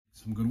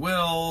some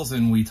Goodwills,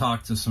 and we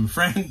talked to some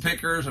friend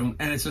pickers, and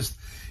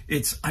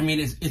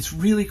it's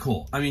really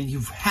cool. I mean,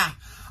 you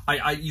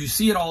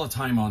see it all the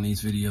time on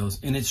these videos,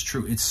 and it's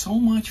true. It's so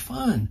much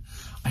fun.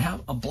 I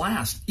have a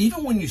blast.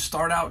 Even when you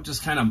start out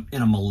just kind of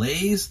in a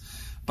malaise,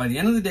 by the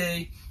end of the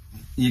day,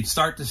 you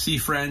start to see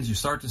friends, you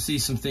start to see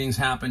some things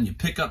happen, you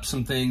pick up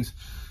some things,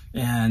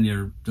 and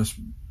you're just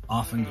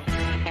off and going.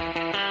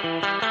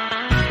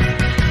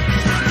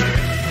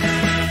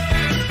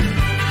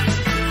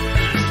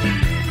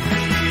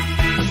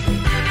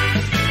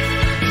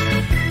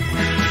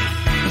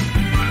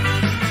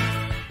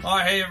 All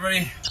right, hey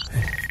everybody,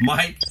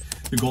 Mike,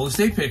 the Golden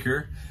State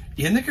Picker,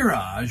 in the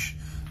garage,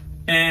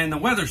 and the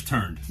weather's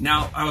turned.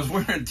 Now, I was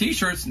wearing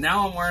t-shirts,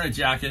 now I'm wearing a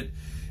jacket.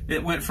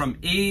 It went from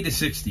 80 to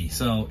 60,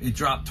 so it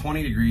dropped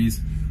 20 degrees.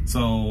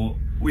 So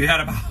we had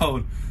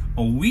about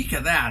a week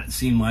of that, it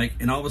seemed like,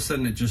 and all of a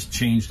sudden it just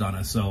changed on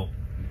us. So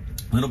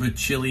a little bit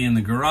chilly in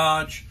the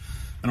garage.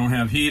 I don't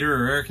have heater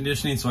or air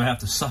conditioning, so I have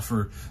to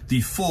suffer the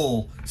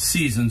full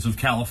seasons of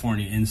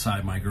California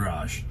inside my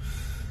garage.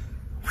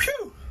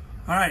 Whew!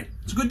 All right,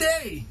 it's a good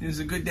day. It was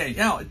a good day.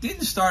 Now, it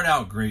didn't start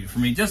out great for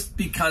me just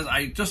because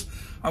I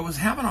was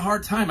having a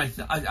hard time.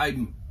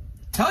 I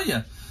tell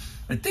you,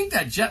 I think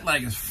that jet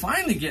lag is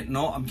finally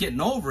I'm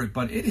getting over it,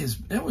 but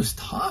it was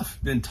tough.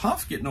 Been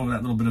tough getting over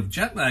that little bit of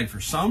jet lag for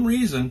some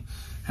reason.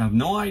 Have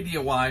no idea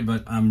why,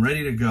 but I'm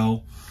ready to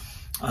go.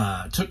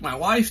 Took my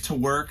wife to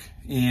work,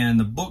 and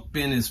the book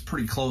bin is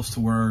pretty close to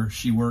where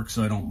she works,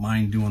 so I don't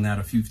mind doing that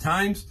a few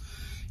times,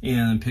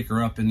 and pick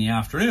her up in the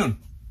afternoon.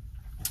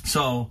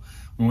 So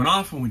we went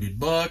off and we did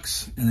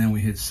books, and then we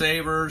hit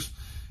Savers,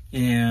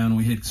 and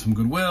we hit some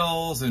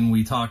Goodwills, and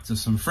we talked to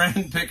some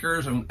friend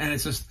pickers, and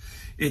it's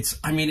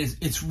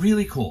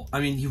really cool. I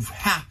mean, you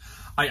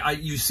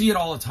see it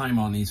all the time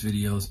on these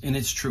videos, and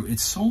it's true.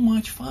 It's so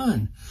much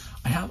fun.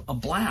 I have a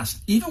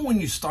blast. Even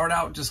when you start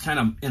out just kind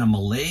of in a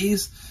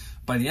malaise,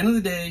 by the end of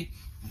the day,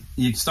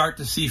 you start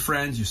to see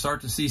friends, you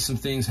start to see some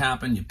things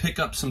happen, you pick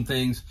up some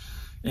things,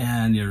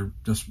 and you're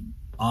just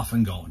off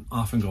and going,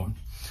 off and going.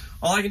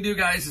 All I can do,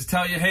 guys, is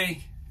tell you,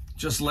 hey,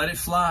 just let it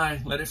fly.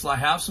 Let it fly.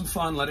 Have some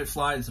fun. Let it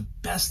fly. It's the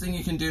best thing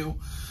you can do.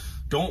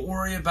 Don't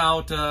worry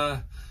about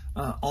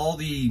all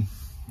the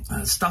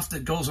stuff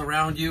that goes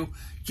around you.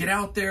 Get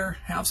out there,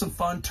 have some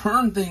fun,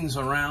 turn things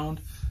around.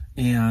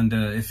 And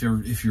if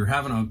you're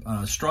having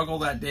a struggle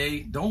that day,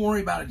 don't worry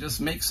about it. Just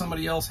make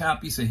somebody else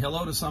happy. Say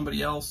hello to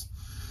somebody else,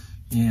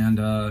 and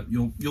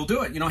you'll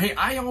do it. You know, hey,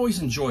 I always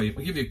enjoy it.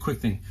 I'll give you a quick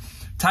thing.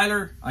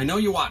 Tyler, I know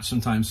you watch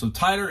sometimes, so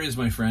Tyler is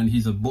my friend.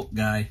 He's a book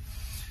guy,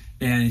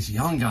 and he's a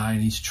young guy,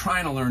 and he's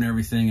trying to learn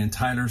everything. And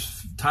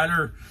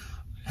Tyler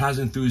has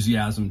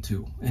enthusiasm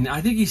too, and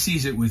I think he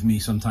sees it with me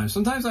sometimes.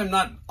 Sometimes I'm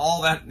not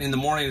all that in the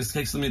morning. It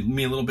takes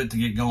me a little bit to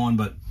get going,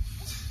 but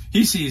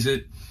he sees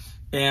it.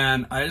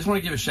 And I just want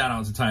to give a shout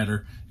out to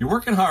Tyler. You're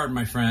working hard,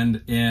 my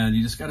friend, and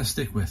you just got to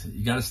stick with it.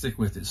 You got to stick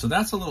with it. So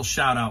that's a little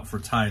shout out for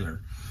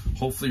Tyler.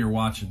 Hopefully you're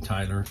watching,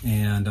 Tyler,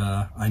 and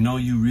I know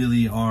you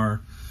really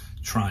are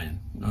trying.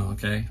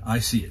 Okay, I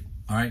see it.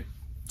 All right,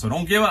 so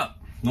don't give up.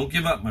 Don't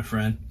give up, my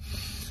friend.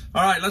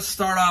 All right, let's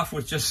start off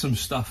with just some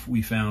stuff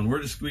we found.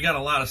 We got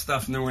a lot of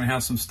stuff, and then we're gonna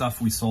have some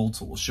stuff we sold,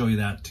 so we'll show you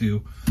that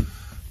too.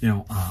 You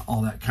know,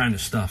 all that kind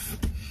of stuff.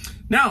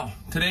 Now,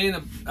 today in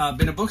the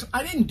bin of books,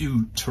 I didn't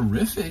do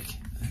terrific,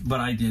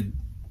 but I did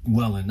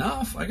well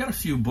enough. I got a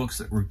few books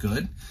that were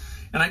good,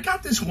 and I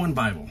got this one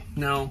Bible.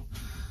 Now,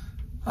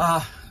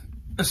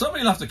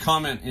 somebody left a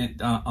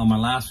comment on my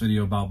last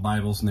video about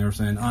Bibles, and they were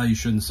saying, oh, you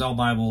shouldn't sell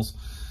Bibles.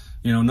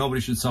 You know, nobody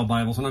should sell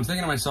Bibles. And I'm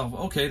thinking to myself,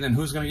 okay, then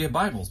who's going to get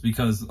Bibles?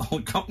 Because all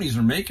the companies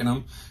are making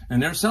them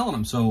and they're selling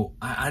them. So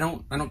I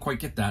don't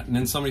quite get that. And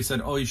then somebody said,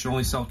 oh, you should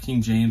only sell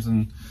King James.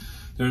 And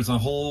there's a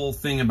whole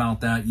thing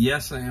about that.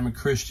 Yes, I am a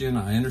Christian.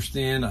 I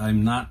understand.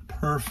 I'm not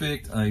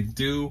perfect. I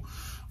do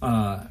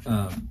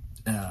have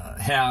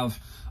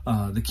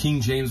the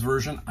King James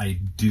Version. I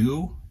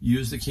do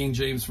use the King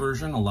James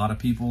Version. A lot of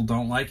people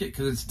don't like it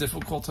because it's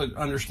difficult to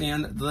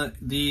understand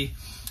the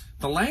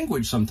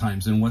language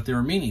sometimes and what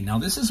they're meaning. Now,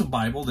 this is a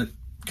Bible that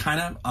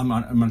kind of I'm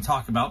going to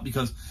talk about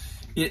because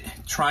it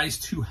tries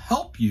to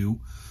help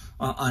you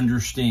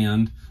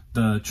understand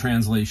the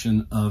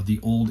translation of the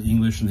Old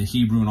English and the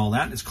Hebrew and all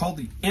that. It's called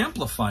the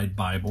Amplified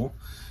Bible.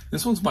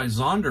 This one's by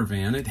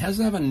Zondervan. It has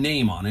to have a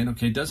name on it.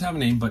 Okay, it does have a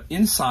name, but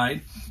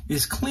inside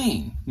is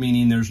clean,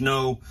 meaning there's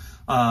no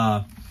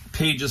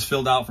pages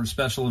filled out for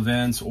special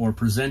events or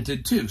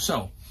presented to.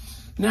 So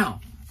now,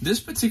 this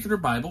particular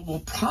Bible will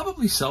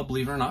probably sell,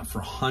 believe it or not,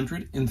 for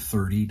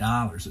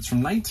 $130. It's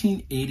from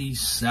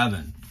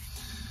 1987.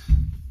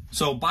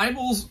 So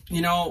Bibles,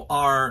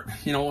 are,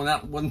 when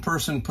that one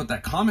person put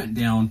that comment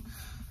down,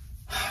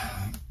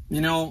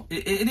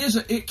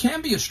 it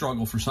can be a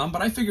struggle for some,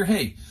 but I figure,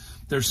 hey,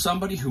 there's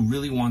somebody who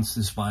really wants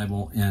this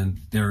Bible, and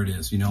there it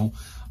is,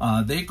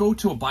 They go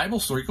to a Bible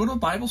store. You go to a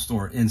Bible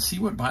store and see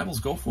what Bibles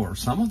go for.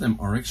 Some of them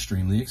are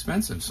extremely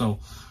expensive. So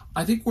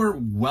I think we're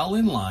well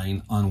in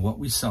line on what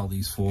we sell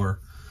these for.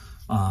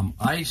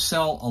 I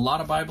sell a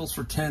lot of Bibles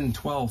for $10,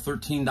 $12,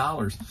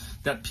 $13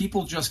 that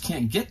people just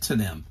can't get to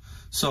them.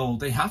 So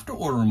they have to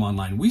order them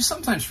online. We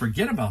sometimes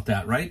forget about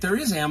that, right? There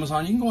is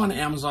Amazon. You can go on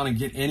Amazon and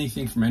get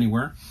anything from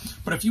anywhere.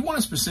 But if you want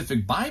a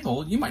specific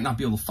Bible, you might not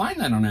be able to find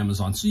that on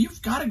Amazon. So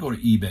you've got to go to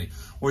eBay,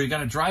 or you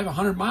got to drive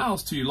 100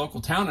 miles to your local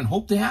town and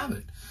hope they have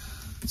it.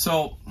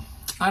 So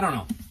I don't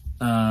know.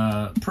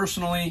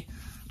 Personally,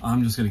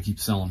 I'm just going to keep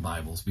selling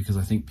Bibles because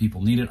I think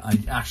people need it. I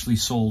actually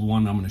sold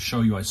one. I'm going to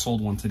show you. I sold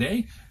one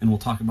today, and we'll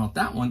talk about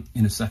that one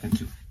in a second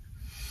too.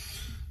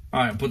 All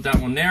right, put that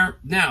one there.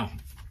 Now,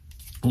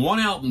 one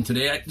album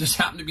today, I just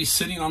happened to be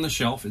sitting on the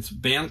shelf. It's a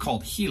band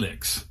called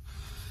Helix,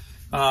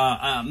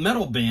 a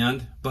metal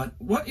band. But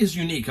what is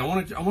unique? I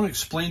want to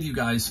explain to you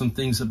guys some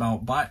things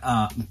about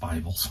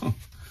Bibles.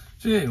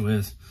 Gee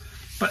whiz.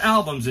 But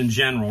albums in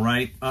general,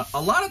 right?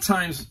 A lot of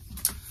times,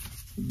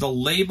 the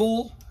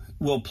label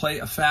will play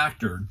a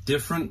factor.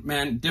 Different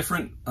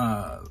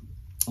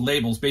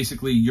labels,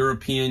 basically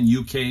European,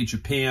 UK,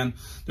 Japan.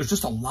 There's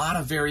just a lot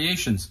of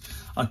variations,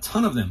 a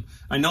ton of them.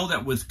 I know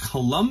that with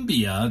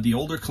Columbia, the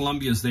older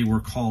Columbias, they were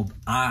called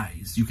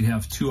eyes. You could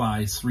have 2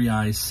 eyes, 3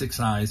 eyes, 6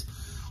 eyes,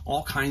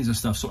 all kinds of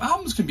stuff. So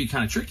albums can be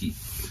kind of tricky.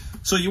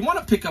 So you want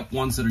to pick up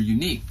ones that are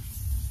unique.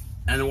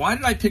 And why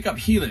did I pick up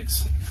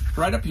Helix?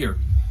 Right up here,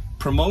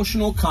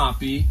 promotional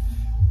copy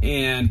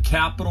and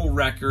Capitol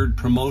Record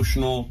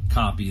promotional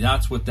copy.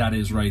 That's what that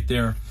is right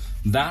there.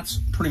 That's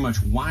pretty much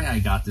why I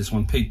got this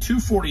one. Paid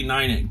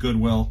 $2.49 at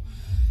Goodwill.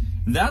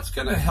 That's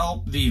going to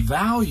help the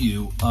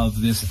value of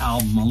this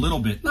album a little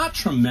bit. Not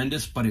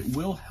tremendous, but it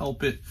will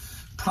help it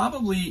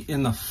probably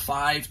in the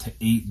 $5 to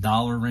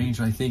 $8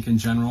 range, I think, in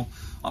general.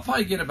 I'll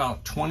probably get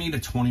about $20 to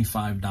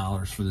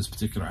 $25 for this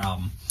particular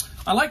album.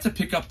 I like to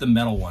pick up the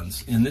metal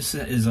ones, and this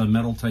is a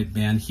metal type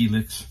band,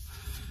 Helix.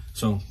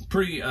 So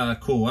pretty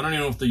cool. I don't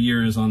even know if the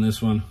year is on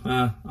this one.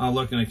 I'll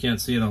look and I can't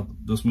see it. I'll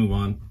just move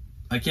on.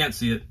 I can't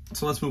see it,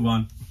 so let's move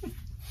on.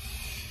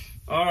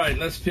 All right,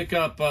 let's pick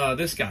up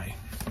this guy.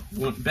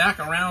 Went back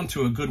around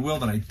to a Goodwill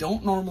that I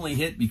don't normally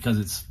hit because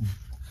it's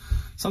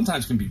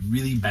sometimes can be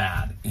really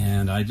bad.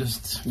 And I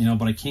just,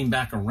 but I came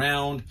back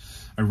around.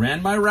 I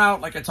ran my route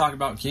like I talked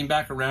about, came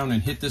back around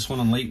and hit this one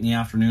on late in the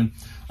afternoon.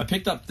 I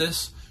picked up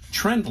this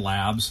Trend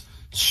Labs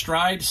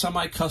Stride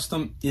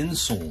semi-custom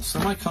insoles.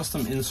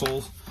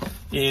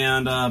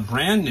 And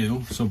brand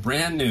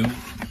new,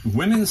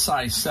 women's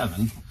size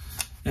 7.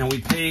 And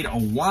we paid a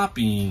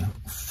whopping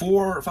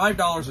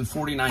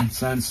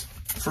 $5.49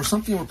 for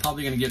something we're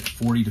probably going to get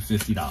 $40 to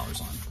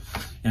 $50 on.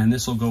 And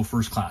this will go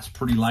first class.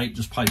 Pretty light.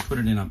 Just probably put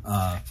it in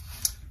a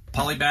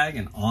poly bag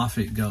and off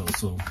it goes.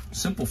 So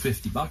simple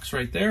 $50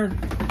 right there.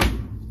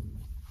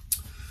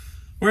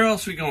 Where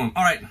else are we going?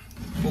 All right.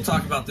 We'll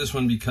talk about this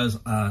one because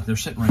they're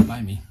sitting right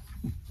by me.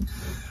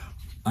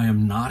 I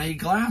am not a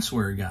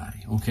glassware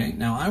guy. Okay.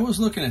 Now I was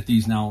looking at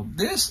these. Now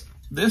this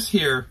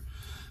here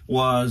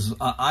was,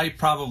 I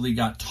probably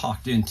got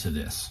talked into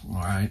this.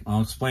 All right.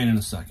 I'll explain in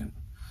a second.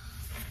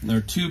 There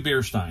are 2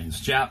 beer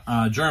steins,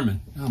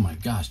 German. Oh my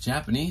gosh,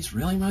 Japanese?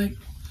 Really, Mike?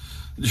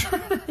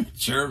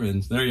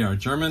 Germans. There you are,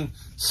 German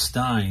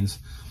steins.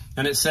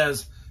 And it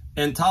says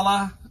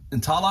Entala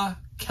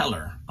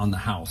Keller on the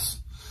house.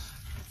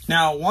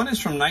 Now, one is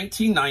from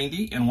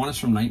 1990 and one is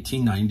from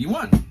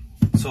 1991.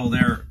 So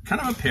they're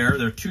kind of a pair.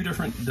 They're 2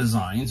 different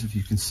designs. If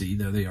you can see,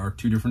 there they are,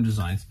 2 different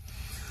designs.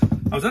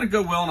 I was at a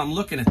Goodwill and I'm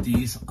looking at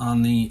these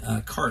on the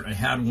cart. I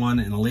had one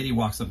and a lady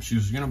walks up and she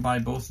goes, "You're going to buy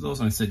both of those?"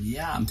 And I said,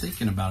 "Yeah, I'm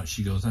thinking about it."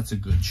 She goes, "That's a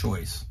good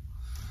choice."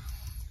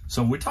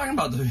 So we're talking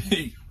about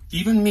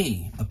even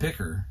me, a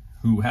picker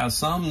who has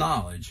some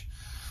knowledge,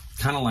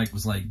 kind of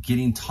was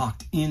getting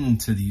talked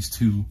into these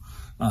 2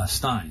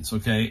 steins,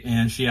 okay?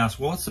 And she asked,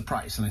 "Well, what's the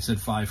price?" And I said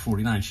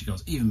 $5.49. She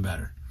goes, "Even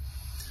better."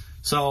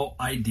 So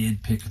I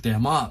did pick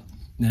them up.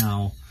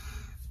 Now,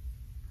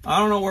 I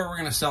don't know where we're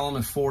going to sell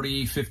them at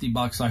 $40,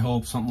 $50, I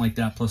hope, something like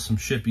that, plus some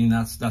shipping.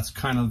 That's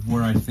kind of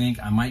where I think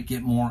I might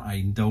get more.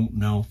 I don't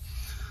know.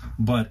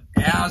 But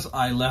as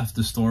I left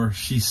the store,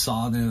 she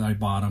saw that I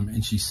bought them,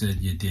 and she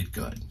said, "You did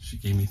good." She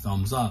gave me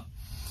thumbs up.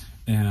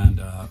 And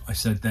I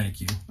said,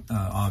 "Thank you,"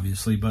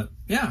 obviously. But,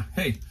 yeah,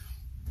 hey,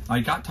 I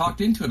got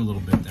talked into it a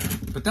little bit there.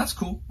 But that's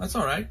cool. That's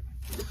all right.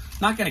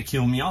 Not going to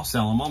kill me. I'll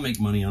sell them. I'll make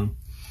money on them.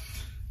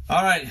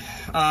 All right.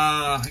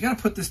 I got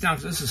to put this down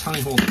because this is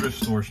Honey Hole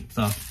thrift store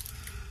stuff.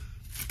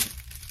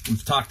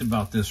 We've talked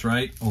about this,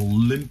 right?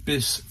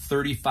 Olympus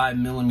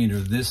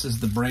 35mm. This is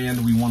the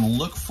brand we want to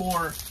look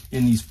for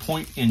in these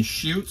point and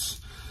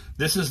shoots.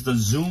 This is the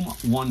Zoom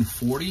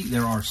 140.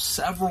 There are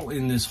several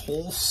in this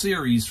whole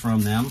series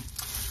from them.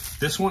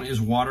 This one is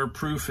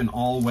waterproof and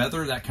all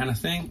weather, that kind of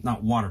thing.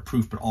 Not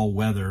waterproof, but all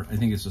weather. I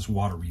think it's just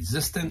water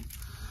resistant.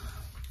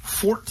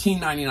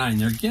 $14.99.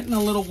 They're getting a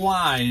little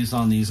wise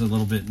on these a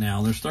little bit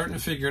now. They're starting to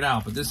figure it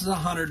out, but this is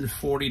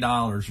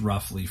 $140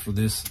 roughly for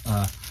this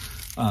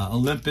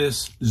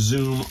Olympus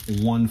Zoom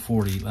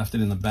 140. Left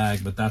it in the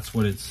bag, but that's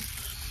what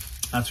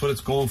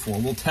it's going for.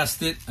 We'll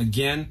test it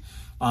again.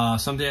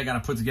 Someday I got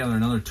to put together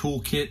another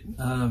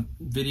toolkit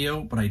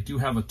video, but I do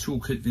have a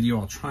toolkit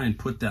video. I'll try and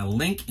put that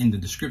link in the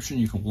description.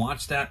 You can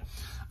watch that.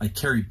 I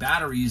carry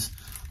batteries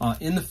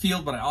in the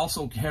field, but I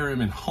also carry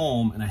them at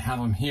home, and I have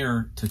them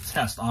here to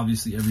test.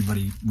 Obviously,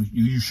 everybody,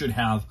 you should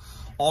have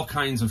all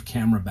kinds of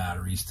camera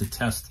batteries to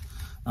test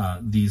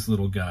these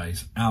little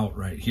guys out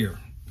right here.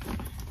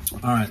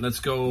 All right, let's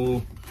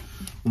go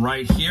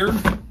right here.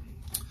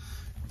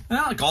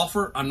 Now, a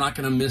golfer, I'm not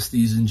going to miss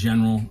these in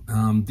general.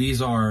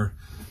 These are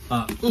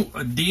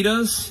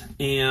Adidas,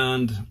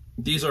 and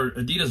these are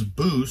Adidas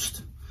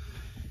Boost.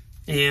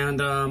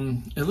 And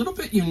a little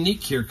bit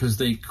unique here because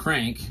they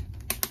crank.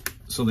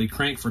 So they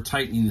crank for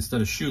tightening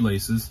instead of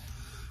shoelaces.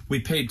 We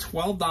paid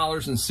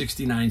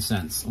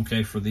 $12.69,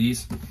 okay, for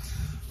these.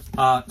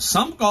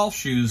 Some golf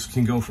shoes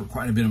can go for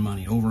quite a bit of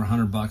money, over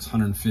 $100,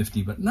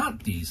 $150, but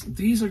not these.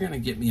 These are going to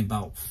get me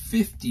about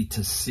 $50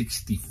 to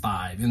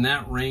 $65 in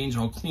that range.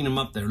 I'll clean them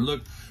up. They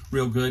look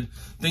real good.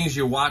 Things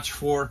you watch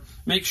for: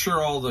 make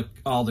sure all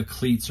the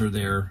cleats are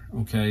there.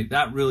 Okay,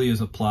 that really is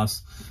a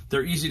plus.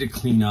 They're easy to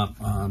clean up,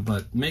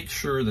 but make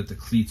sure that the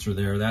cleats are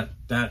there.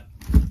 That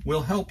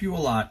will help you a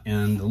lot.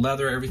 And the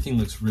leather, everything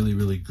looks really,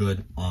 really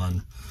good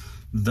on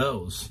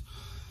those.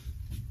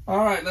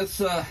 All right, let's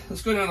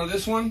go down to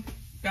this one.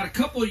 Got a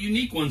couple of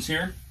unique ones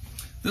here.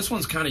 This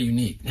one's kind of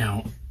unique.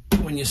 Now,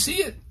 when you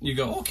see it, you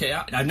go, okay,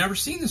 I've never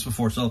seen this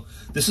before. So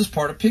this is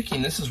part of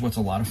picking. This is what's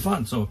a lot of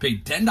fun. So I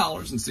paid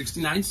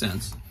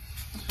 $10.69.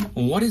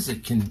 Well, what is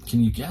it? Can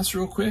you guess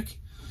real quick?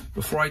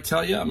 Before I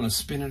tell you, I'm going to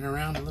spin it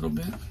around a little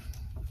bit.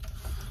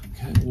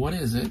 Okay, what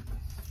is it?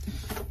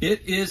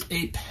 It is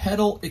a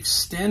pedal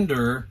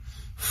extender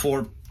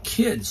for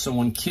kids. So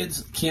when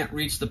kids can't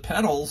reach the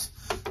pedals,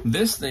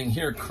 this thing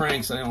here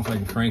cranks. I don't know if I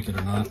can crank it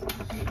or not,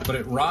 but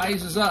it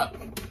rises up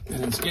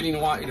and it's getting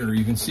wider.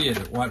 You can see it.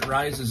 It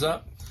rises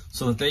up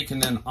so that they can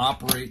then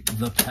operate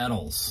the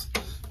pedals.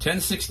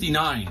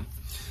 $10.69.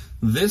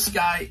 This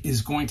guy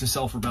is going to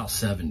sell for about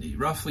 $70,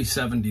 roughly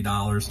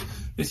 $70.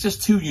 It's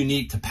just too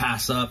unique to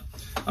pass up.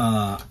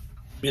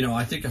 You know,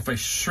 I think if I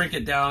shrink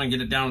it down and get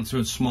it down to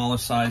its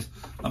smallest size,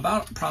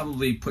 about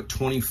probably put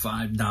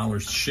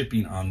 $25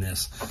 shipping on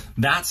this.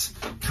 That's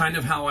kind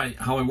of how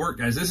I work,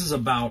 guys. This is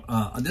about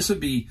this would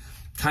be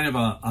kind of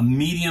a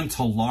medium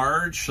to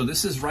large. So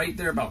this is right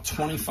there about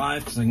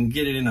 25 because I can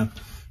get it in a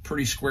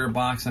pretty square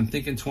box. I'm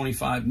thinking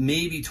 25,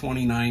 maybe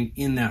 29,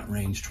 in that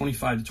range,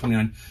 25 to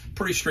 29.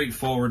 Pretty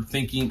straightforward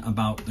thinking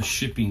about the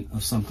shipping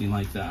of something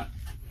like that.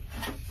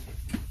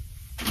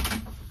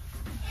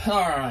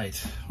 All right,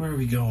 where are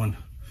we going?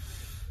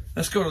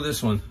 Let's go to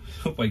this one.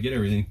 Hope I get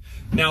everything.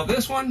 Now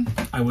this one,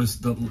 it was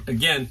the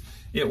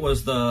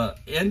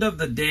end of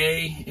the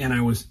day, and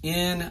I was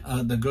in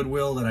the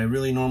Goodwill that I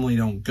really normally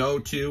don't go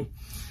to.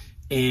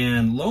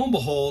 And lo and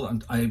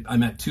behold, I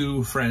met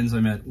two friends. I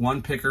met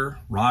one picker,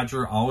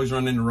 Roger. I always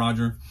run into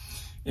Roger.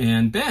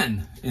 And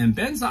Ben. And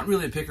Ben's not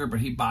really a picker, but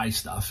he buys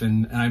stuff.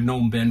 And I've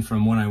known Ben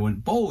from when I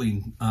went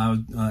bowling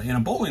in a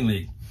bowling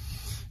league.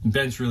 And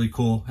Ben's really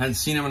cool. Hadn't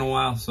seen him in a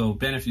while. So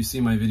Ben, if you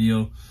see my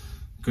video,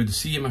 good to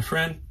see you, my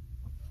friend.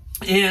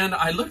 And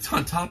I looked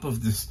on top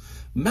of this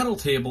metal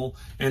table,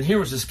 and here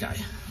was this guy.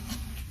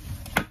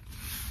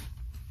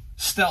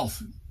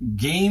 Stealth,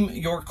 Game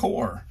Your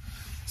Core.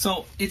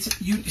 So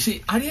it's, you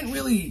see, I didn't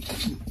really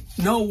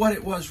know what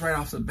it was right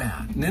off the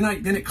bat. And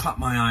then it caught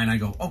my eye, and I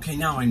go, okay,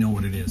 now I know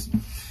what it is.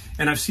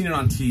 And I've seen it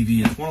on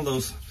TV. It's one of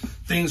those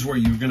things where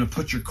you're going to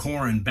put your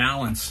core in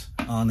balance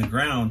on the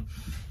ground,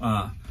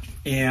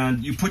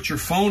 and you put your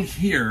phone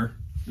here.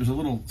 There's a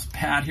little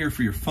pad here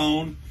for your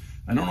phone.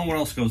 I don't know what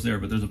else goes there,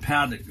 but there's a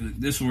pad that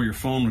this is where your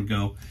phone would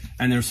go,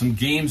 and there's some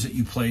games that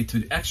you play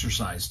to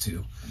exercise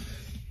to.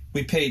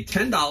 We paid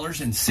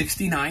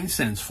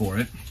 $10.69 for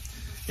it.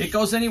 It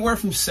goes anywhere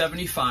from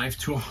 $75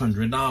 to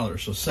 $100.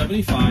 So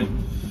 $75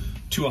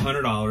 to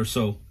 $100.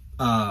 So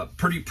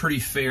pretty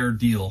fair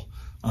deal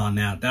on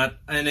that.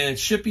 And then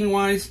shipping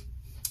wise,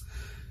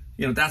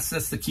 you know,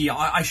 that's the key.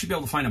 I should be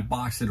able to find a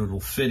box that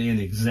it'll fit in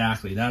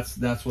exactly.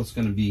 That's what's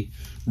going to be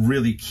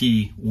really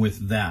key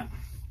with that.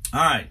 All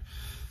right.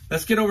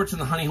 Let's get over to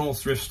the Honey Hole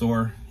Thrift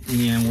Store,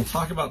 and we'll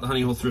talk about the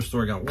Honey Hole Thrift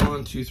Store. I got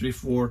 1, 2, 3,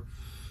 4.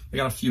 I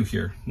got a few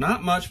here.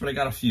 Not much, but I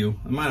got a few.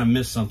 I might have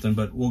missed something,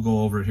 but we'll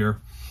go over it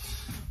here.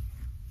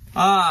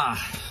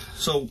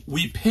 So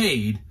we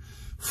paid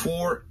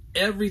for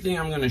everything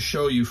I'm going to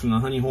show you from the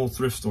Honey Hole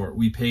Thrift Store.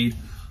 We paid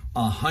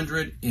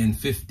 $115.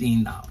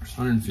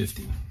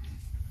 $115.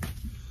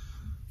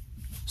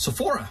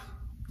 Sephora.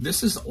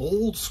 This is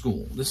old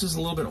school. This is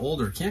a little bit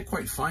older. Can't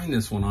quite find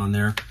this one on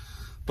there.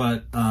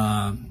 But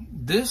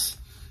this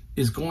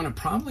is going to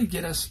probably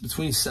get us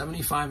between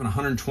 75 and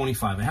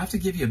 125. I have to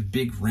give you a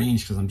big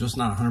range because I'm just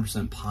not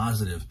 100%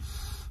 positive.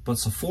 But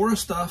Sephora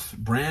stuff,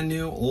 brand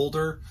new,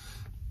 older,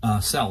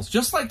 sells.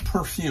 Just like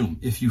perfume.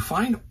 If you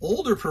find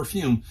older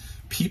perfume,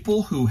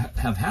 people who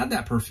have had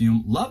that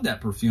perfume love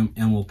that perfume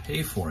and will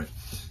pay for it.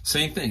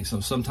 Same thing.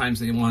 So sometimes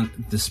they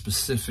want the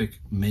specific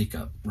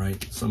makeup,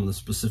 right? Some of the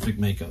specific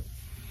makeup.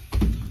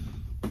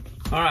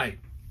 All right.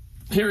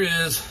 Here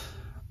is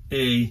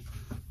a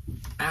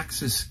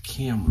Axis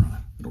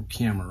camera, little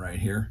camera right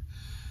here,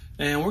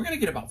 and we're gonna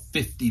get about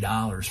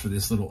 $50 for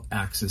this little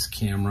Axis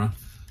camera.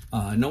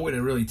 No way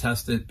to really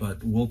test it,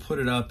 but we'll put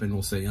it up and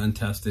we'll say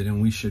untested,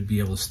 and we should be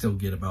able to still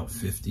get about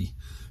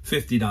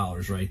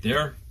 $50 right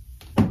there.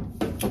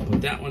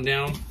 Put that one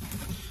down.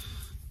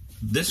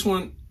 This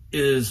one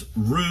is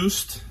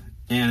Roost,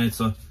 and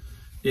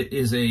it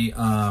is a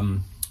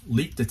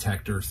leak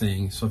detector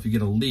thing. So if you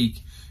get a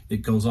leak,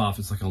 it goes off.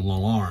 It's like an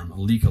alarm, a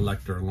leak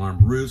detector alarm.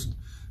 Roost.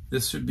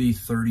 This should be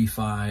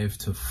 35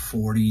 to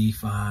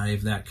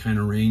 45, that kind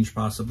of range,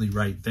 possibly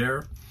right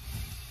there.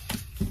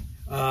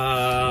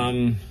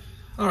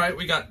 All right,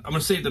 I'm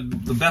gonna save the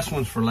best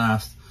ones for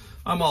last.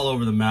 I'm all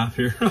over the map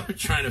here,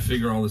 trying to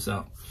figure all this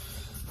out.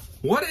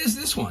 What is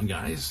this one,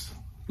 guys?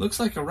 Looks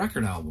like a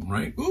record album,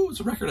 right? Ooh, it's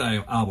a record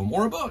album,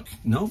 or a book.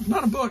 No,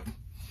 not a book.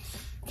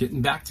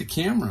 Getting back to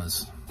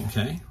cameras,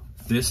 okay?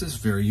 This is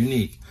very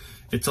unique.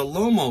 It's a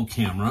Lomo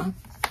camera,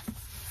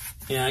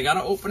 and I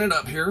gotta open it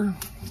up here.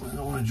 I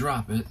don't wanna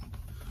drop it.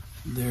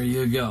 There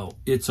you go.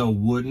 It's a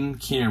wooden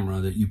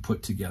camera that you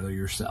put together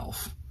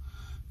yourself.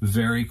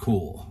 Very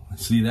cool.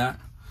 See that?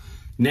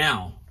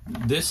 Now,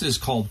 this is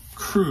called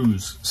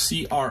Croz,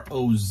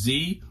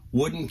 C-R-O-Z,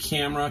 wooden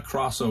camera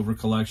crossover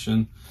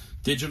collection,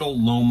 digital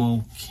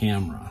Lomo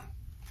camera.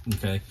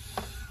 Okay.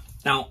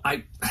 Now,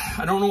 I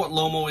don't know what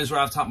Lomo is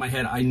right off the top of my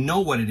head. I know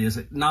what it is,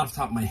 not off the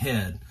top of my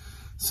head.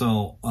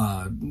 So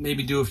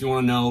maybe if you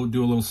want to know,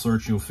 do a little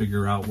search, you'll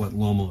figure out what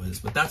Lomo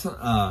is. But that's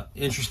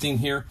interesting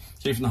here.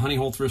 Came from the Honey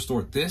Hole Thrift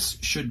Store. This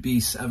should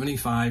be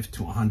 $75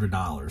 to $100.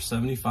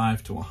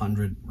 $75 to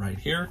 $100 right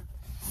here.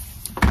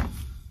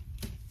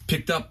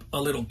 Picked up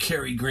a little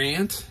Cary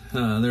Grant.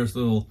 There's a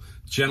little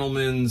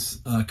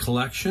gentleman's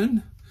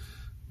collection.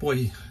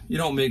 Boy, you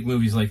don't make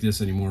movies like this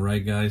anymore,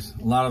 right, guys?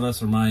 A lot of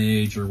us are my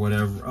age or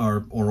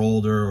whatever, or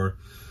older,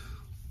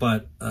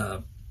 but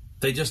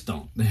they just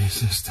don't. They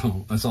just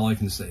don't. That's all I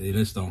can say. They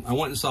just don't. I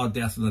went and saw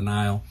Death of the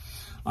Nile.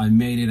 I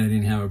made it. I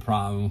didn't have a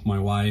problem with my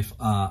wife.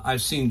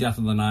 I've seen Death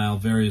of the Nile,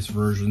 various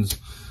versions,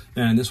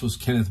 and this was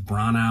Kenneth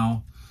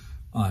Branagh.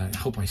 I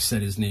hope I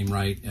said his name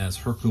right, as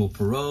Hercule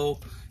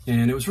Poirot,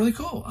 and it was really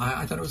cool.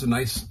 I thought it was a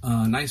nice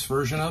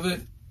version of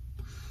it.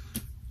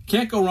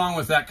 Can't go wrong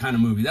with that kind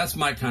of movie. That's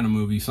my kind of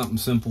movie. Something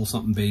simple,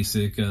 something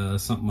basic,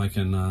 something I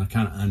can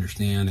kind of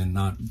understand, and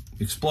not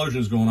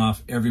explosions going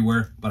off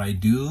everywhere. But I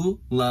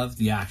do love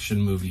the action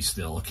movie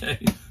still, okay?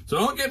 So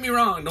don't get me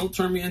wrong. Don't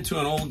turn me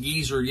into an old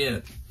geezer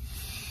yet.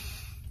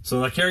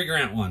 So the Cary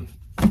Grant one.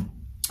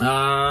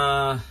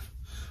 Well,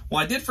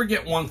 I did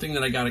forget one thing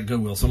that I got at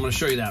Goodwill, so I'm going to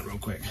show you that real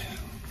quick.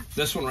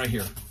 This one right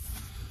here.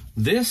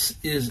 This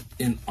is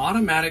an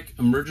automatic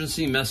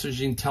emergency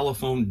messaging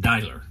telephone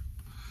dialer.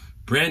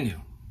 Brand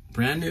new.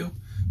 Brand new,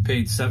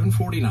 paid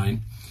 $7.49.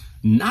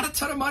 Not a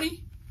ton of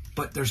money,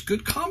 but there's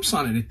good comps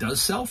on it. It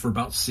does sell for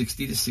about $60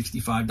 to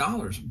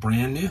 $65,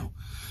 brand new.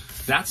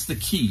 That's the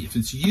key. If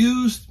it's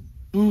used,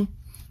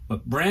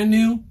 but brand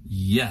new,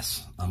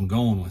 yes, I'm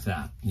going with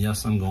that.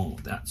 Yes, I'm going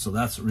with that. So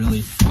that's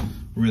really,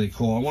 really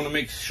cool. I want to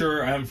make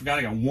sure, I haven't forgot,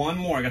 I got one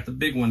more. I got the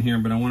big one here,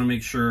 but I want to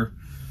make sure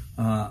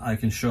I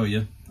can show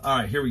you. All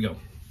right, here we go.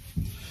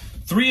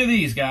 3 of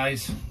these,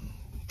 guys.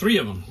 3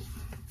 of them.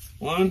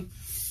 1,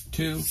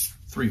 2,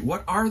 3.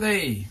 What are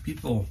they,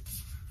 people?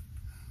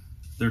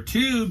 They're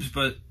tubes,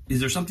 but is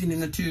there something in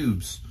the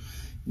tubes?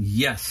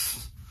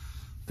 Yes,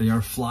 they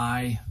are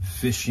fly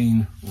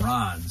fishing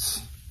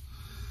rods.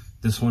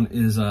 This one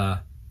is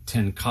a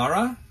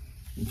Tenkara.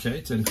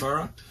 Okay,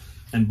 Tenkara.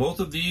 And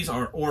both of these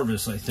are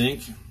Orvis, I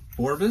think.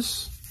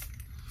 Orvis.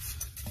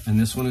 And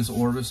this one is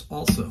Orvis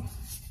also.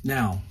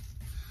 Now,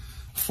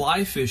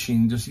 fly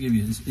fishing, just to give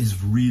you,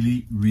 is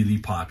really, really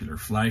popular.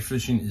 Fly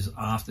fishing is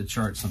off the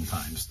chart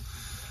sometimes.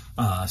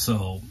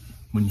 So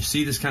when you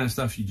see this kind of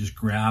stuff, you just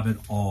grab it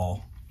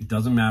all. It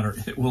doesn't matter.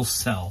 It will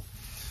sell.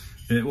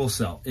 It will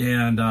sell.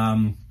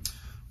 And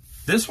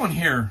this one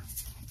here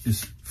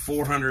is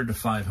 $400 to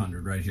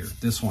 $500 right here.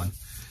 This one.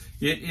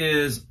 It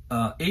is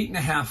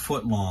 8.5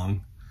 foot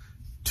long,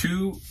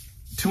 2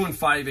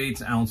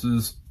 5/8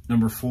 ounces,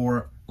 number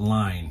 4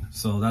 line.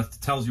 So that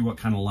tells you what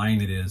kind of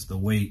line it is. The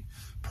weight,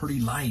 pretty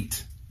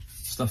light.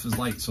 Stuff is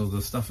light, so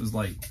the stuff is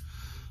light.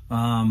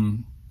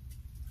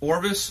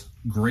 Orvis,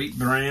 great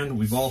brand.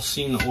 We've all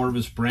seen the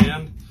Orvis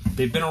brand.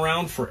 They've been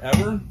around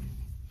forever.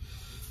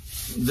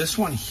 This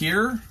one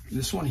here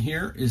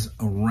is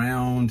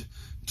around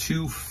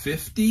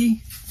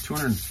 $250.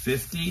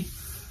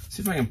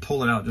 See if I can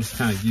pull it out, just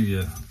kind of give you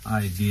an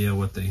idea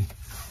what they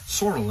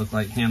sort of look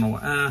like. Handle.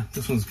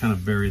 This one's kind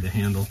of buried, the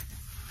handle.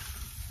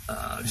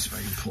 See if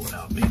I can pull it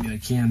out. Maybe I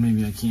can,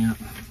 maybe I can't.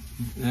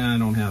 I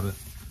don't have it.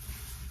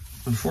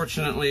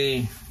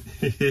 Unfortunately,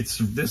 it's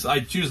this.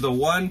 I choose the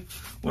one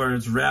where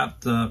it's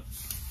wrapped up.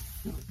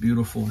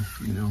 Beautiful,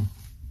 you know.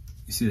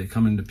 You see they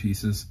come into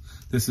pieces.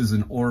 This is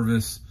an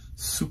Orvis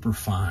super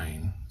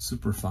fine,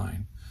 super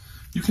fine.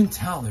 You can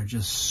tell they're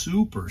just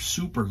super,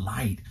 super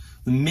light.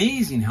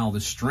 Amazing how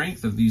the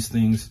strength of these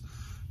things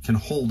can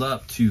hold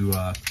up to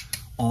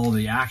all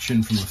the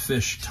action from a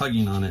fish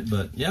tugging on it.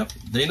 But yep,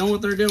 they know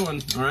what they're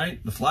doing. All right,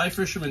 the fly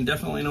fishermen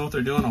definitely know what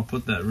they're doing. I'll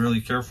put that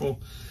really careful.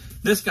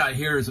 This guy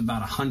here is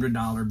about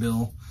 $100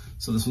 bill.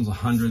 So this one's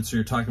 100. So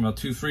you're talking about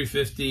 $200,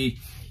 $350,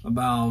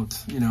 about,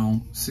 you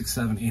know,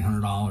 $600,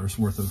 $700, $800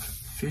 worth of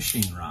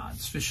fishing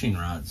rods.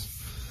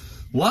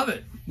 Love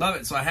it. Love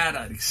it. So I had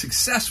a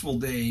successful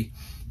day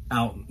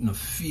out in the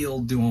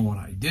field doing what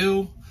I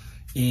do.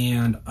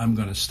 And I'm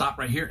going to stop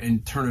right here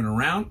and turn it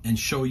around and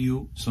show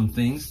you some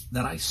things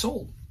that I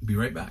sold. Be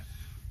right back.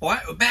 All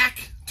right,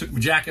 back. Took my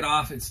jacket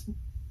off.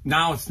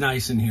 Now it's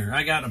nice in here.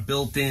 I got a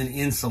built-in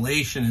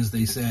insulation, as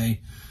they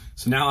say.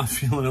 So now I'm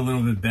feeling a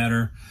little bit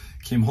better.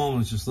 Came home, it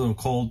was just a little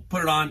cold.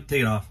 Put it on,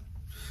 take it off.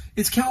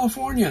 It's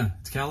California.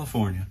 It's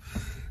California.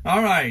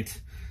 All right.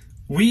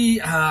 We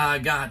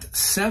got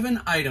 7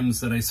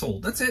 items that I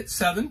sold. That's it,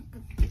 7.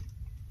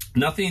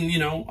 Nothing, you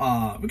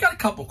know, we got a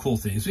couple cool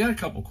things.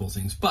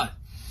 But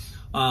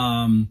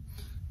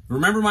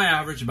remember my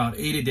average, about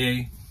 8 a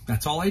day.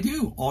 That's all I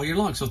do all year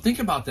long. So think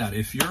about that.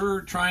 If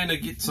you're trying to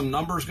get some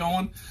numbers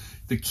going,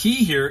 the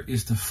key here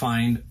is to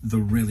find the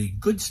really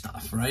good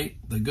stuff, right?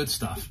 The good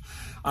stuff.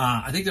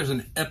 I think there's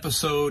an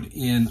episode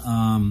in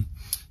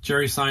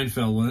Jerry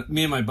Seinfeld.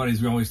 Me and my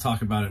buddies, we always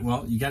talk about it.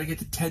 Well, you got to get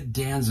the Ted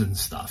Danson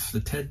stuff.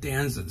 The Ted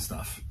Danson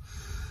stuff.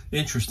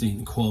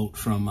 Interesting quote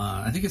from,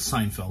 I think it's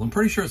Seinfeld. I'm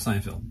pretty sure it's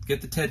Seinfeld.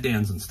 Get the Ted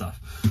Danson stuff.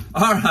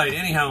 All right.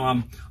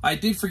 Anyhow, I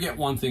did forget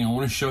one thing I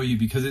want to show you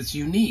because it's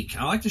unique.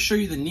 I like to show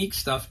you the unique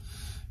stuff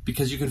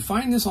because you can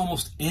find this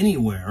almost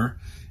anywhere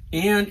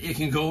and it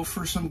can go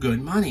for some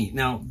good money.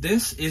 Now,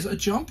 this is a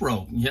jump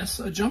rope. Yes,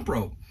 a jump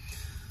rope.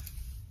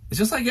 It's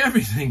just like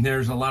everything.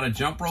 There's a lot of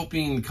jump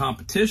roping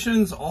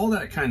competitions, all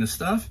that kind of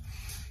stuff.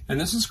 And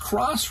this is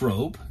Cross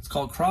Rope. It's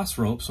called Cross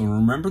Rope. So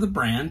remember the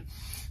brand.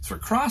 It's for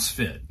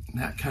CrossFit,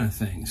 that kind of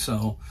thing.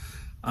 So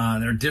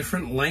there are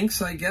different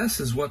lengths, I guess,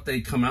 is what they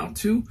come out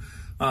to.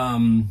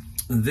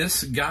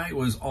 This guy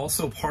was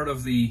also part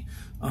of the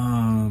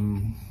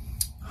Honey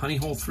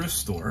Hole thrift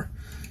store.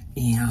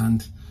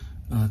 And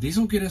these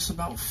will get us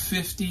about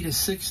 $50 to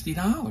 $60,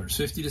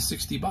 $50 to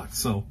 $60.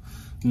 So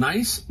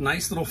nice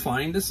little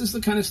find. This is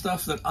the kind of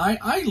stuff that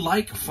I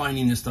like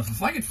finding this stuff.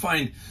 If I could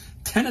find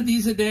 10 of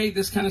these a day,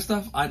 this kind of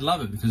stuff, I'd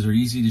love it because they're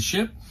easy to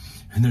ship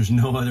and there's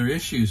no other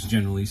issues,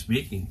 generally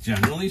speaking.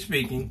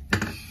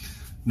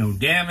 No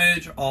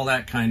damage, all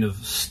that kind of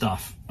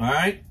stuff. All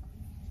right.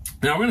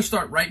 Now we're going to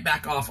start right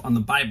back off on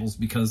the Bibles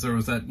because there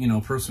was that, you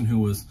know, person who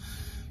was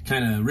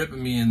kind of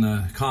ripping me in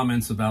the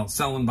comments about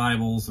selling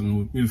Bibles,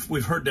 and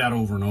we've heard that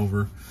over and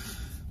over.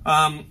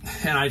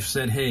 And I've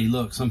said, hey,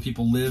 look, some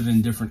people live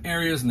in different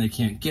areas and they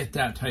can't get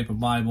that type of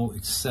Bible,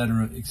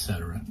 etc.,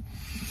 etc.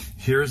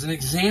 Here's an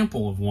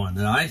example of one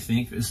that I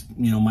think is,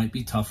 you know, might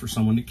be tough for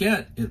someone to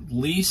get, at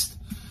least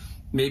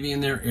maybe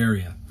in their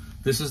area.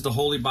 This is the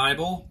Holy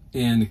Bible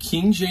in the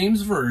King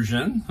James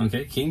Version.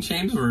 Okay, King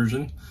James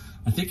Version.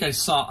 I think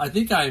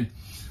I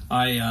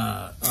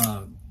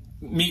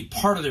meet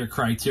part of their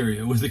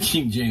criteria with the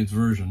King James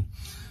Version.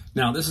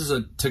 Now, this is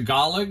a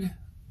Tagalog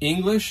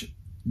English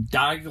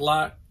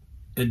Dialect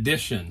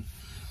edition.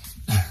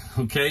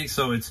 Okay,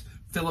 so it's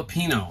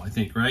Filipino, I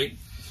think, right?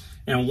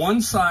 And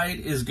one side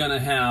is going to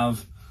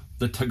have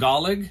the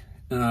Tagalog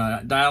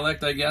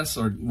dialect, I guess,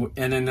 and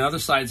then the other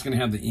side is going to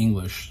have the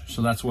English.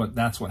 So that's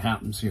what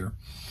happens here.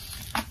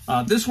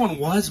 This one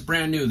was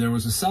brand new. There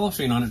was a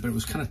cellophane on it, but it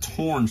was kind of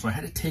torn, so I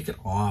had to take it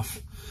off.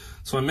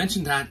 So I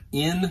mentioned that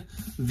in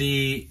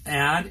the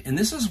ad, and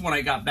this is when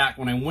I got back.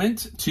 When I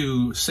went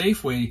to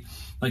Safeway,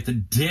 like the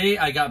day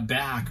I got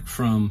back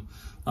from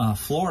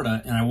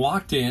Florida, and I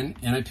walked in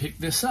and I picked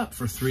this up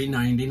for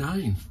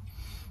 $3.99.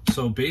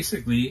 So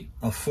basically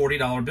a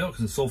 $40 bill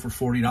because it sold for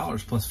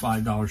 $40 plus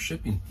 $5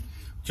 shipping,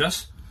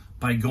 just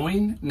by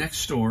going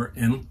next door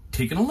and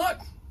taking a look.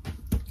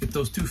 Get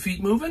those 2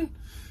 feet moving,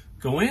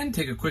 go in,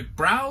 take a quick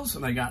browse,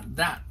 and I got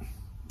that.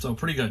 So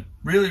pretty good,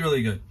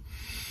 really good.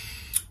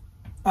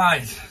 All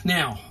right,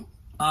 now,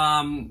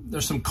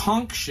 there's some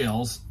conch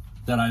shells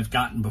that I've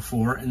gotten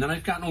before, and then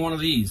I've gotten one of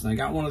these, and I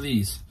got one of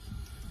these.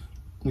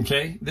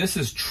 Okay, this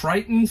is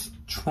Triton's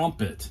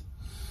Trumpet.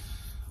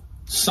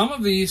 Some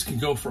of these can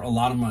go for a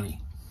lot of money.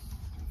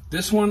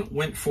 This one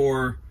went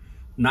for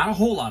not a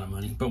whole lot of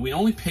money, but we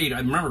only paid, I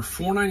remember,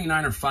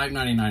 $4.99 or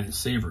 $5.99 at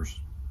Savers.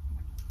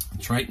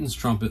 Triton's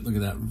Trumpet, look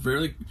at that,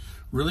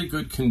 really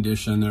good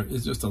condition. There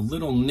is just a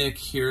little nick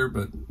here,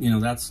 but, you know,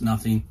 that's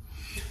nothing.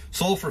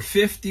 Sold for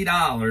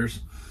 $50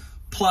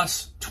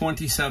 plus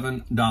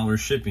 $27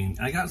 shipping.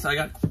 I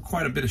got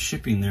quite a bit of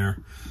shipping there.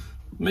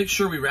 Make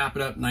sure we wrap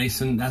it up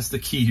nice, and that's the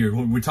key here.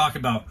 When we talk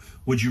about,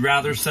 would you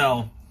rather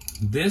sell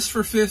this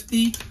for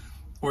 $50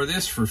 or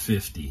this for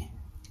 $50?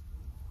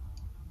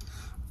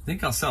 I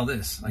think I'll sell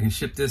this. I can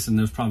ship this and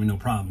there's probably no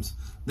problems.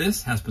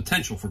 This has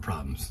potential for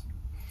problems.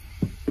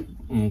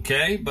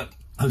 Okay, but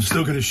I'm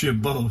still going to ship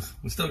both.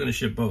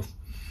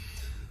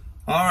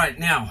 All right,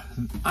 now,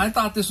 I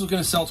thought this was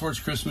going to sell towards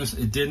Christmas.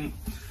 It didn't.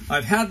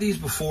 I've had these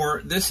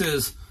before. This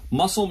is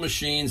Muscle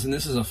Machines, and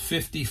this is a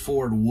 50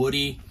 Ford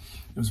Woody.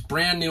 It was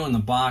brand new in the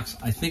box.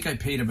 I think I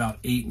paid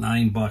about $8,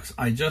 $9.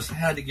 I just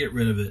had to get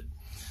rid of it.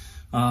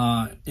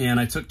 and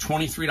I took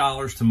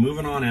 $23 to move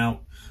it on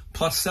out,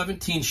 plus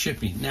 $17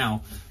 shipping.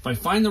 Now, if I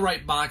find the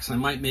right box, I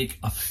might make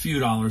a few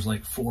dollars,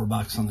 like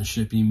 $4 on the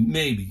shipping,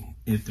 maybe.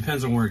 It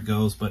depends on where it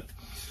goes, but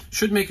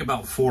should make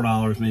about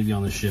 $4 maybe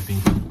on the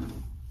shipping.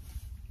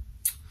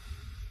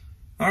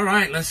 All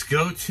right, let's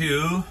go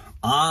to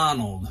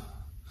Arnold.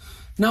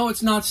 No,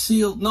 it's not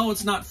sealed. No,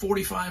 it's not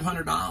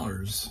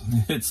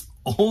 $4,500. It's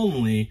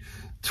only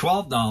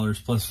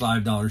 $12 plus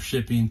 $5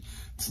 shipping.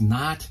 It's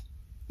not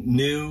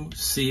new,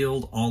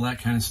 sealed, all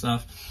that kind of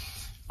stuff.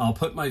 I'll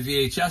put my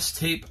VHS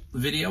tape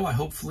video,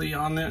 hopefully,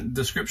 on the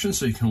description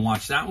so you can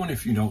watch that one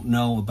if you don't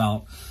know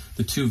about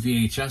the 2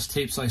 VHS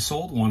tapes I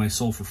sold. One I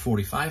sold for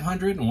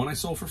 $4,500 and one I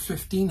sold for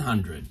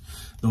 $1,500.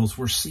 Those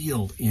were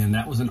sealed, and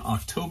that was on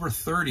October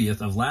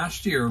 30th of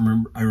last year.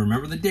 I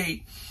remember the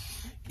date,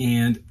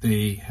 and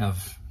they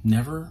have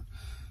never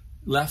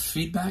left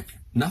feedback.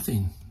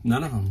 Nothing.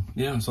 None of them.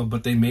 Yeah. So,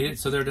 but they made it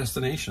to their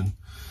destination.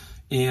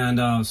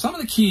 And some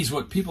of the keys,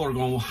 what people are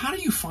going, well, how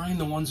do you find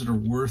the ones that are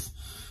worth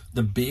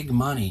the big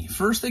money?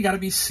 First, they got to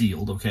be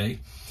sealed, okay?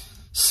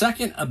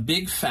 Second, a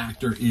big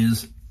factor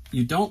is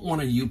you don't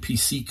want a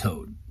UPC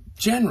code,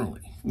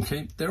 generally,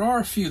 okay? There are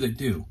a few that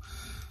do,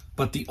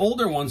 but the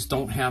older ones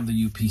don't have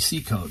the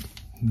UPC code.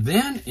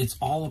 Then it's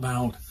all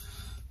about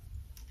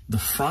the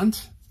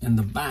front and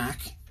the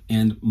back.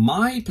 And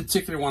my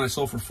particular one I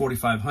sold for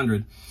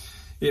 $4,500,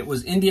 it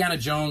was Indiana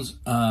Jones,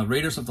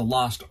 Raiders of the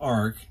Lost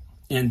Ark.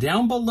 And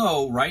down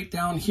below, right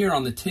down here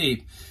on the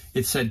tape,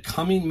 it said,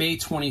 coming May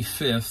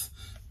 25th,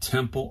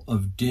 Temple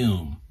of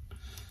Doom.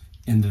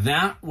 And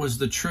that was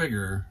the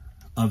trigger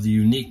of the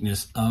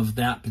uniqueness of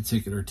that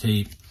particular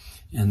tape.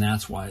 And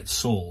that's why it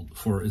sold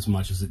for as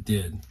much as it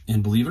did.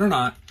 And believe it or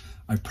not,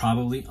 I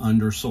probably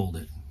undersold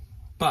it.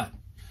 But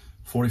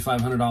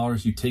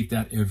 $4,500, you take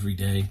that every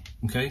day,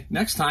 okay?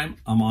 Next time,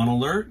 I'm on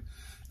alert,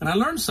 and I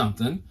learned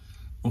something,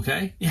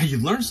 okay? Yeah, you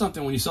learn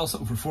something when you sell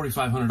something for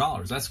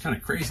 $4,500. That's kind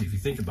of crazy if you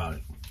think about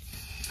it.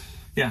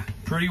 Yeah,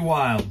 pretty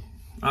wild.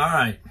 All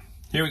right,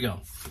 here we go.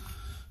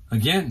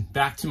 Again,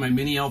 back to my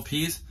mini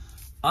LPs.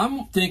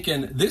 I'm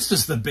thinking this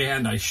is the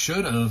band I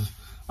should have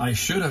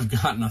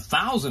gotten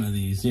 1,000 of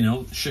these, you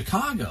know,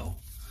 Chicago.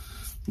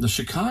 The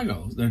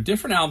Chicago. They're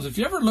different albums. If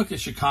you ever look at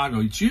Chicago,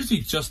 it's usually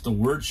just the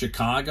word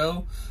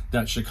Chicago,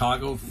 that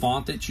Chicago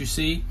font that you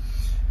see,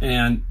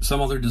 and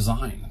some other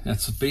design.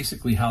 That's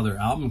basically how their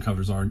album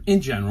covers are in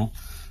general.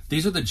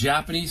 These are the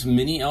Japanese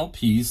mini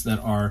LPs that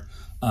are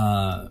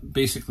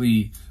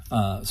basically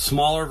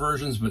smaller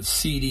versions, but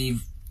CD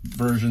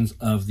versions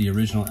of the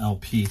original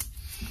LP.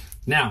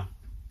 Now,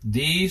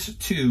 these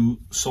two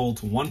sold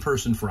to one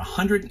person for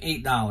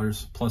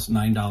 $108 plus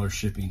 $9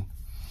 shipping.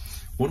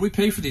 What do we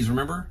pay for these?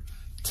 Remember?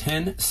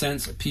 10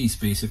 cents a piece,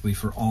 basically,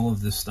 for all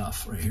of this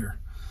stuff right here.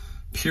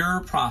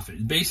 Pure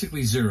profit,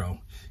 basically zero.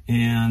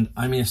 And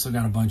I mean, I still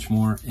got a bunch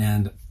more,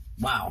 and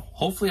wow,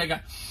 hopefully I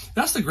got,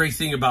 that's the great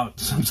thing about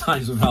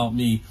sometimes about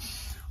me.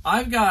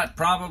 I've got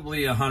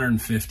probably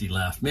 150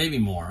 left, maybe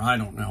more, I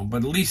don't know,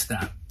 but at least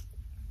that.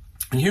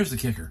 And here's the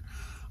kicker.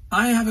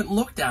 I haven't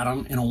looked at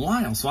them in a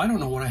while, so I don't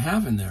know what I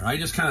have in there. I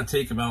just kind of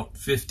take about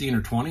 15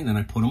 or 20, and then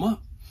I put them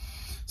up.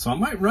 So I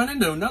might run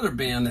into another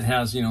band that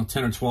has, you know,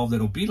 10 or 12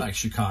 that'll be like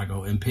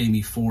Chicago and pay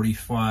me $45,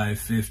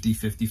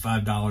 $50,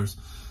 $55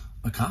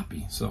 a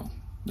copy. So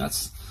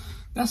that's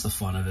the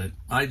fun of it.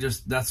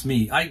 That's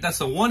me. That's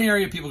the one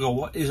area people go,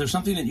 what, is there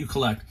something that you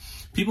collect?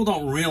 People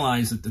don't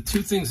realize that the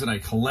two things that I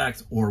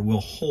collect or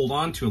will hold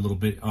on to a little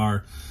bit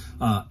are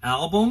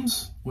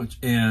albums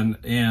and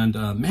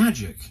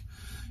magic.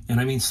 And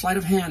I mean sleight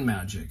of hand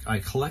magic. I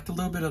collect a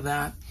little bit of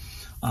that.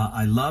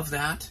 I love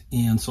that,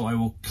 and so I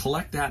will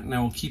collect that, and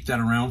I will keep that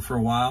around for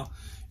a while,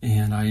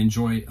 and I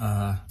enjoy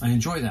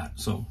that.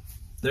 So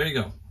there you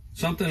go.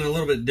 Something a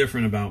little bit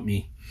different about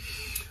me.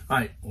 All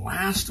right,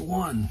 last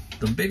one,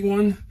 the big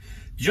one.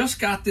 Just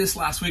got this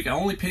last week. I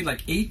only paid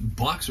like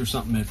 $8 or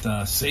something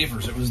at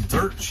Savers. It was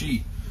dirt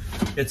cheap.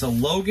 It's a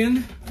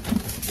Logan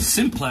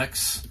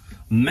Simplex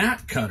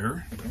matte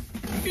cutter.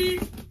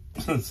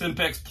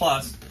 Simplex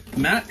Plus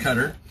matte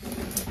cutter.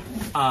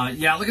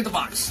 Yeah, look at the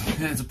box.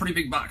 It's a pretty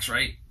big box,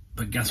 right?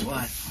 But guess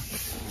what?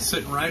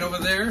 Sitting right over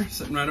there.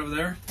 This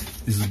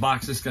is the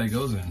box this guy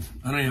goes in.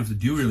 I don't even have to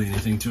do really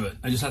anything to it.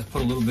 I just have to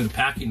put a little bit of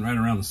packing right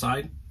around the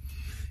side,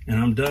 and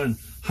I'm done.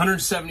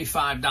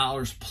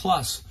 $175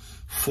 plus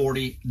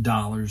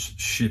 $40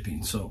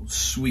 shipping. So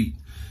sweet.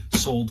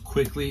 Sold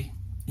quickly,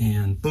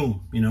 and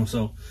boom, you know.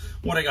 So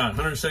what I got,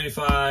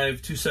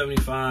 175,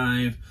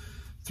 275,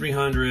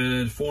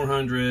 300,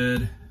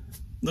 400,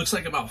 looks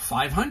like about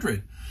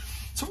 500.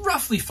 So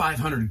roughly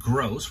 500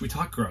 gross. We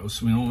talk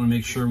gross. We don't want to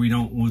make sure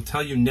we'll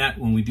tell you net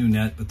when we do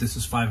net, but this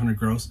is 500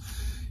 gross.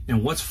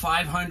 And what's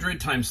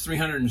 500 times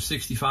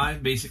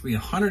 365? Basically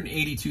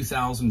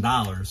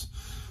 $182,000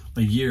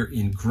 a year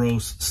in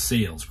gross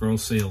sales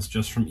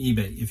just from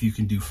eBay if you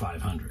can do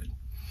 500.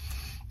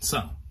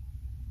 So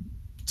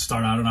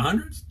start out at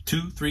 100,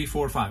 2, 3,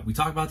 4, 5. We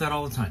talk about that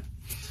all the time.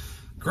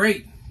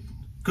 Great.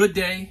 Good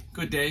day.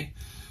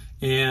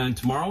 And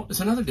tomorrow is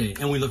another day.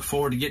 And we look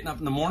forward to getting up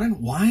in the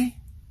morning. Why?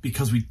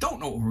 because we don't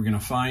know what we're going to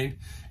find,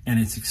 and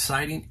it's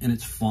exciting and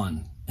it's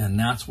fun, and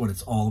that's what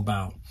it's all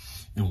about.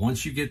 And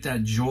once you get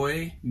that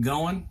joy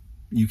going,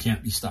 you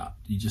can't be stopped.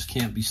 You just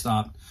can't be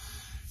stopped.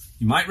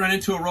 You might run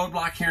into a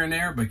roadblock here and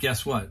there, but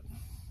guess what?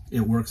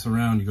 It works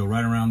around. You go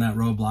right around that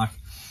roadblock,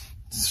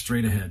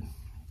 straight ahead.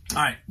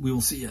 All right, we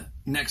will see you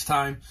next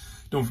time.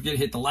 Don't forget to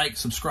hit the like,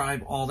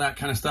 subscribe, all that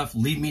kind of stuff.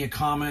 Leave me a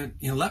comment.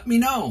 Let me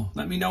know.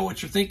 Let me know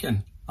what you're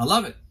thinking. I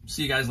love it.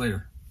 See you guys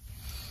later.